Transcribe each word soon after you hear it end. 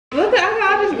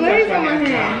on my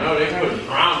hand. No, they put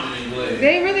drowned in glaze.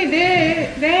 They really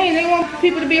did. They want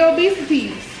people to be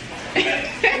obesities.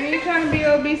 Are you trying to be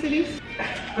obesities?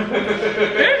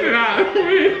 It's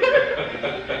not.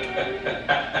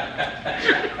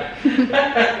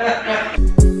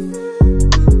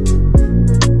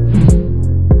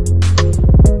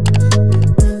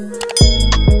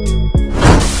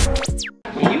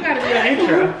 You gotta do an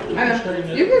intro.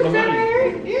 You can stand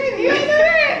right here. You ain't know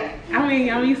that. I mean,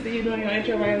 I'm used to you doing your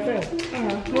intro by yourself.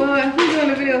 Well, if we're doing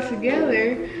a video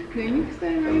together, then you can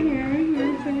stand right here. You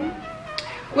know what I'm saying?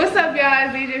 What's up,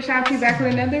 y'all? It's dijahashanti back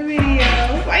with another video.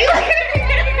 Why you looking at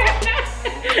me?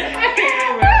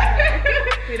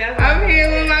 I'm here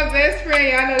with my best friend.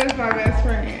 Y'all know this is my best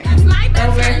friend. That's my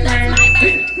best friend. That's my best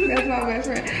friend. That's my best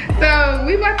friend. So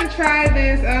we about to try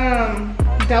this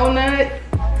donut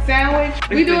sandwich.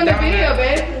 We doing a video,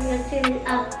 babe.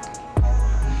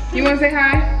 You want to say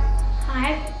hi?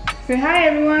 Hi. Say hi,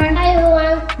 everyone. Hi,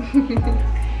 everyone.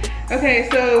 Okay,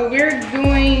 so we're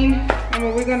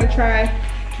gonna try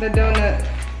the donut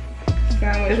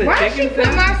sandwich. It's a Why did she chicken put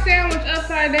sandwich? my sandwich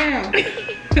upside down?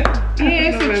 Yeah,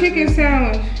 it's a chicken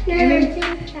sandwich.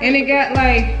 And it got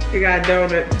like, You got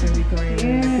donuts in between.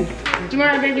 yeah.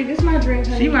 Tomorrow, baby, this is my drink,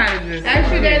 honey. She might have just.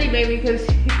 Ask your daddy, baby, because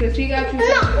he got you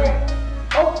something.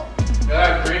 Oh.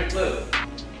 God, green flip.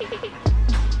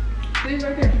 Please,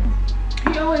 right there.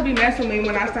 He always be messing with me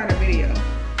when I start a video.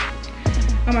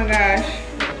 Oh my gosh.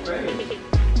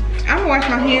 I'm gonna wash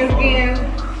my hands again.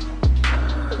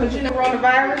 Cause you know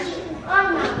coronavirus. Oh,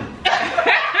 no.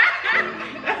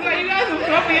 That's why you got some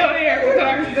stuff in your hair for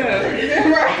talking stuff.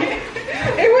 Right.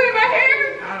 It went in my hair.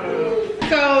 I don't know.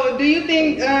 So, do you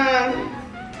think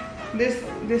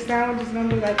this sandwich is gonna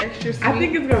be like extra sweet? I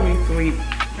think it's gonna be sweet.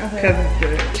 Okay. Cause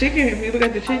it's the chicken, if you look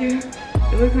at the chicken,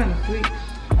 it looks kind of sweet.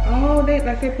 Oh, they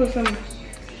put some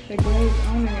glaze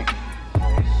on it.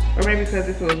 Or maybe because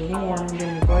if it was warm,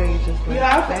 then the glaze just like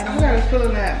Yeah, I got a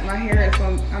feeling that my hair is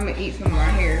I'm gonna eat some of my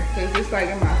hair because it's like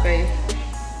in my face.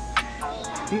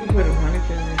 You can put a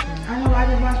ponytail or something. I know, I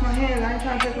just washed my hands. I ain't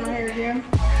trying to touch my hair again.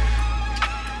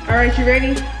 All right, you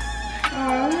ready?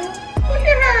 Oh, look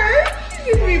at her.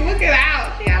 She just be looking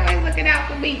out. She always looking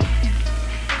out for me.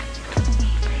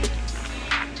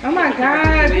 Oh my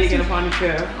God. You get a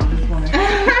ponytail on this one.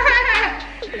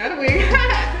 Not a wig.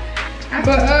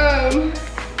 But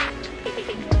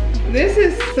this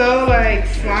is so like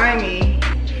slimy.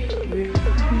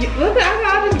 Look at I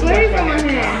got all this glaze on my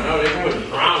hand. No, they put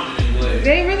drowned in glaze.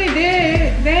 They really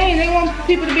did. They want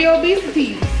people to be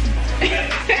obesities.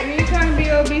 Are you trying to be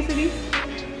obesities?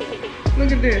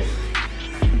 Look at this.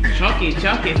 Chunky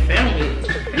sandwich.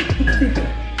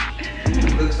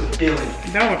 Looks appealing.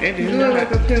 No, it You is look not.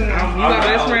 like a feeling. You got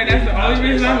best friend. That's the only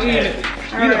reason I'm eating it.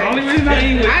 You the only reason I'm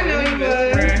eating it. I know you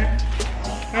best would. friend.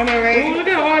 I know, right? Ooh, look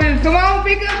at all this. Come on,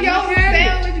 pick up your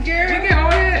sandwich, girl. Look at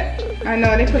all that. I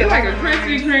know, they put It's it like a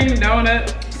Krispy Kreme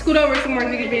donut. Scoot over somewhere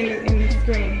so you can be in the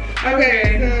screen.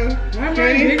 Okay, so. Why am I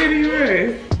ready? bigger than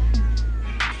yours?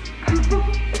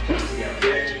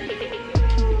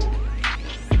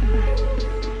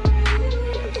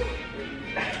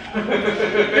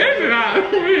 It's not.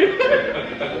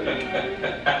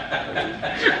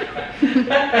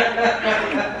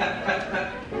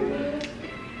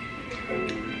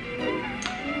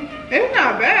 It's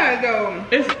not bad though.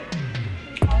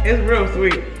 It's real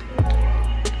sweet.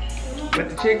 But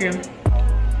the chicken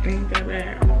ain't that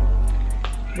bad.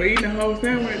 But eating the whole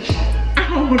sandwich, I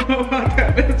don't know about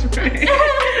that best friend.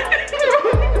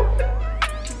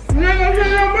 You're not gonna put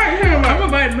it on my I'm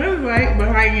gonna bite another bite, but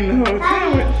I ain't eating the whole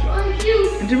sandwich.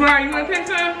 Jamar, you wanna take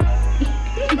some?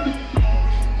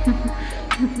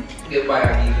 Get by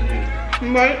our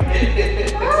easy. But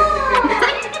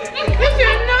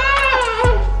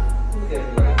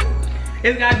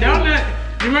It's got donut.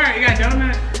 Jamar, you got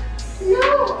donut?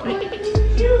 No.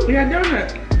 You got donut.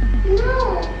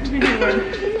 No.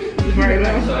 Jamar, you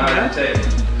love So I would say, is it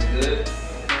good?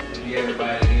 Have you ever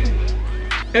buy it again?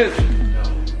 It's,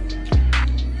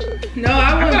 no,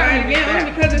 I wouldn't buy it again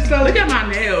only because it's so. look at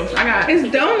my nails.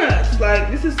 It's donuts.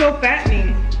 Like this is so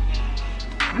fattening.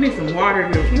 I need some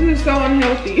water to. This is so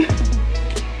unhealthy.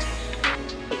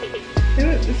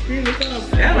 The screen is up.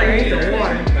 That like needs some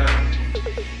water.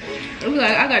 It looks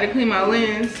like I gotta clean my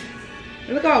lens.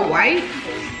 It look all white.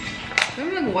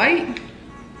 Doesn't it look white?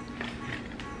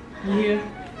 Yeah.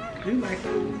 You like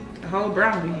the whole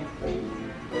brownie.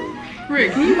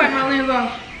 Rick, can you wipe my lens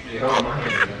off? Yeah, hold my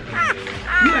hand.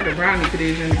 You like a brownie to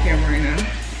these in the camera right now.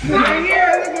 Right here,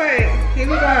 it look like it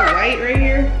look all white right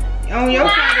here. On your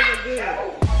side, it look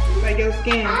good. Like your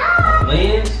skin.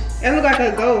 Lens? It look like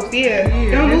a ghost. Yeah.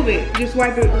 Yeah. Don't move it. Just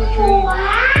wipe it with a tree.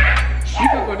 You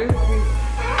can go this way.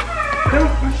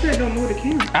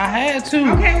 I had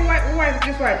to. Okay, wipe,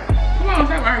 just wipe. Come on,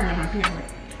 stop arguing my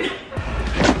kid.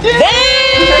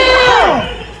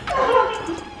 Damn!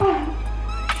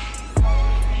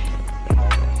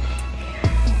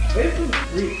 This is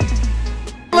sweet.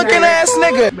 Looking ass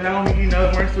nigga. But I don't need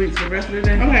no more sweets for the rest of the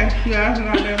day. Okay, yeah, that's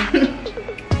not them.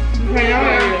 Okay,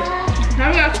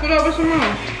 y'all gotta split over some more.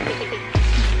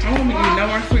 I won't be eating no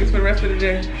more sweets for the rest of the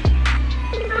day.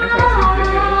 That's how sweet this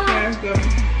is. Okay, let's go.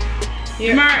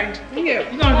 Yeah. Mari,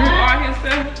 Yeah. you gonna drink all his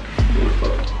stuff?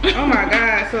 Oh my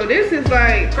god, so this is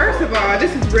like, first of all,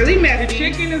 this is really messy. The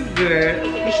chicken is good.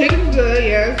 The chicken's good,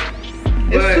 yes.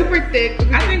 It's But super thick.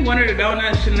 I think one of the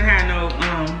donuts shouldn't have no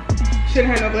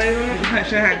Shouldn't have no glaze on it.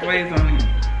 should have glaze on it.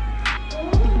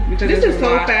 Because This it's is a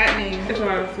so lot- fattening. It's a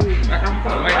lot of sweet. Like I'm You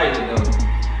kind like of it though.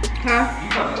 Huh? You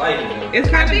kinda like it though. It's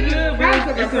I kind think of good, it's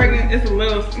but because of pregnant. it's a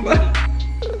little sweet.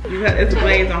 It's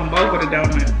glaze on both of the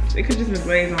donuts. It could just be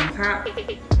glaze on top,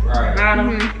 Right.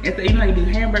 bottom. It's you know how you do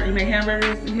hamburger. You make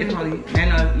hamburgers. It's only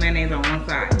mayonnaise on one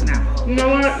side, not both. You know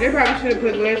what? They probably should have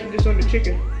put glaze just on the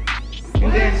chicken.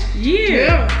 And then,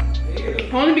 Yeah.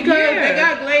 only because Yeah. they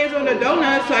got glaze on the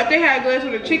donuts. So if they had glaze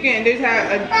on the chicken and they just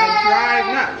had a dry,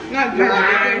 not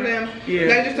dry, Yeah.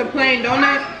 like just a plain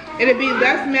donut, it'd be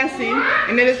less messy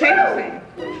and it'd taste the same.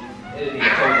 It'll be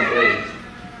totally glazed.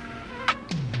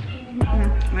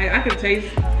 Like I could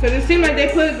taste. Cause it seemed like they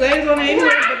put glaze on it anyway,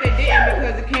 but they didn't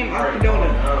because it came off the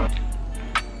donut.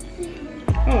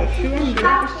 Oh shoot, I'm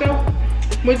doing so.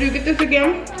 Would you get this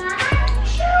again?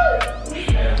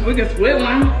 We can split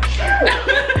one.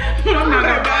 I'm not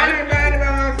gonna buy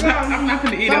it. I'm not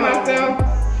gonna eat it By all.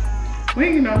 myself. We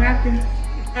ain't no napkins.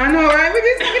 I know, right? We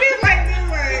just like this,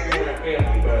 like.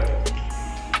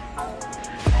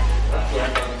 That's what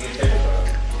I'm gonna get taken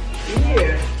about.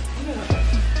 Yeah.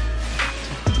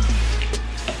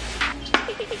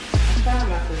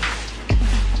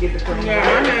 Get the cream.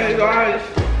 Yeah, my hand is always.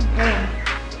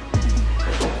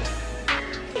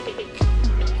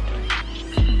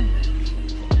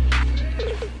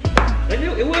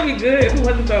 It would be good if it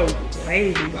wasn't so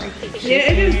lazy. Like the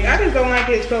chicken. Yeah, I just don't like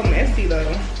it so messy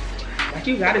though. Like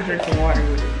you gotta drink some water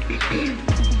with it.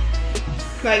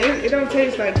 Like it don't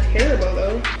taste like terrible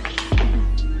though.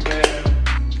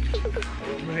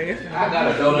 I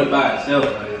got a donut by itself.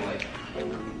 I didn't like.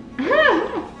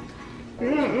 The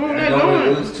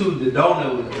donut was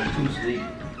too sweet.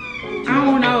 I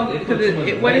don't know,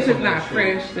 because what if it's not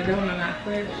fresh? The donut not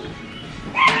fresh?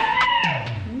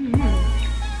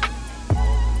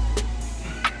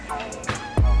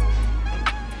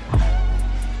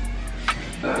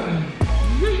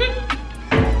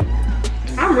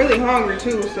 I'm really hungry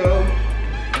too, so.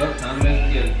 Well, time to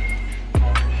make it.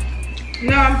 No,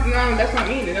 that's not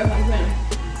me. That's what I'm saying.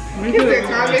 Me He too. said,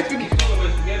 "Can I make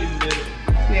spaghetti?"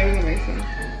 Yeah, we can make some.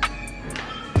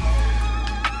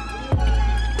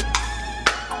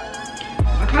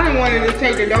 I kind of wanted to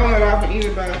take the donut off and eat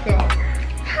it by itself.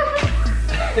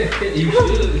 You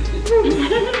should.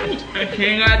 I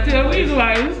can't gotta tell me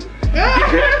twice.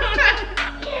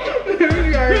 We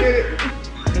gotta get it.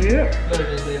 Yeah.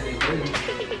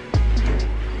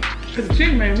 Cause the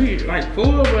chicken made me like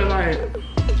full, but like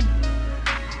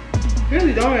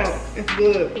Really donut is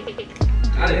good.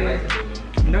 I didn't like it.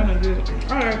 donut good.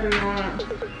 I like the donut.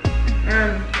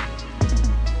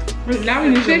 Now we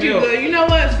need some Chicken milk. good. You know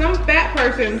what? Some fat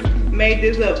person made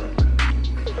this up.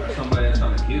 Somebody that's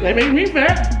trying to kill. They make me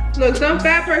fat. Look, some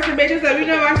fat person made this up. You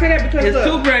know why I say that? Because It's look,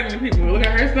 two pregnant people. Look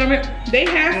at her stomach. they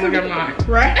have And some, look at mine.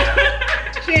 right?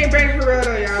 She ain't pregnant for real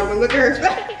though, y'all. But look at her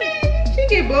stomach. She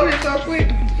get bloated so quick.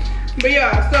 But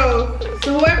yeah, so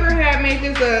whoever had made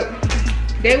this up,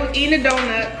 they was eating a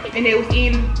donut and they was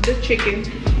eating the chicken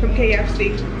from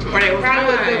KFC. Or they was Probably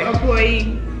was the high.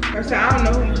 employee or so, I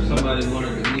don't know. Somebody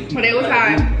wanted to eat. But they was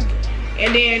high,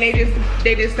 and then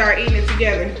they just start eating it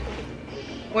together.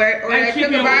 Or Like they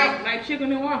took a bite. like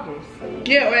chicken and waffles.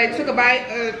 Yeah, or they took a bite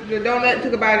of the donut,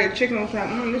 took a bite of the chicken, and was like,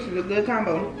 this is a good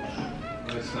combo.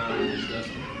 That sounds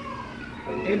disgusting.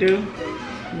 They do.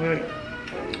 But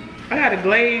I got a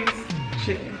glazed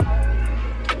chicken.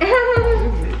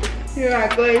 You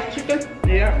got glazed chicken?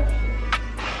 Yeah.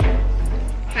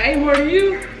 I ate more than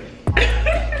you.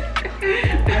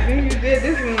 I think you did.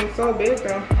 This one was so big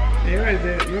though. Yeah, it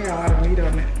did. You got a lot of meat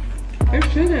on it. This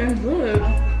chicken is good.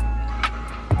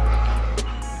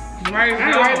 Right,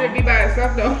 I'd rather it be by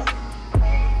itself though.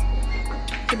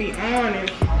 To be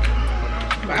honest.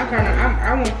 But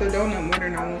I want the donut more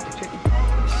than I want the chicken.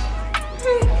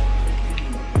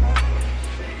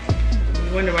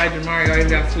 You wonder why Jamari always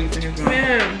got sweets in his mouth.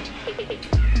 Man.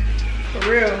 For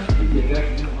real.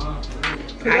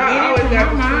 Cause I I get it always from got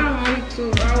my the sweet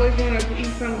tooth. I always want to eat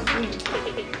something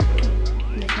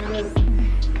sweet.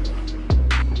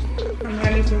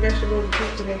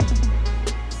 today.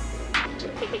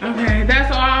 Okay,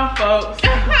 that's all, folks.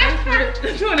 Thanks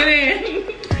for tuning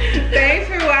in. Thanks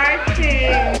for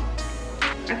watching.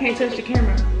 I can't touch the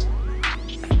camera.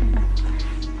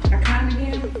 I can't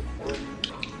again.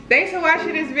 Thanks for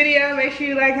watching this video. Make sure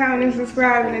you like, comment, and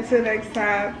subscribe. And until next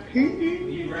time.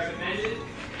 You recommend it?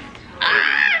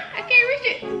 I can't reach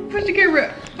it. Push the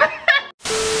camera up.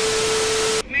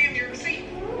 Ma'am, your receipt.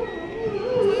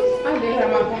 I did have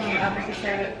my phone on the opposite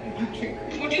side.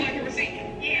 Would you like a receipt?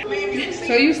 Yeah, ma'am, your receipt.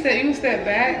 So you step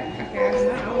back?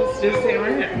 Okay. I was just sitting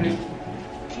right here.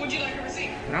 Would you like a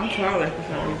receipt? I'm taller for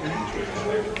some reason.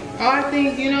 Oh, I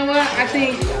think, you know what? I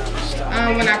think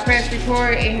when I pressed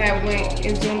record,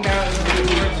 it zoomed out a little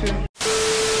bit more too.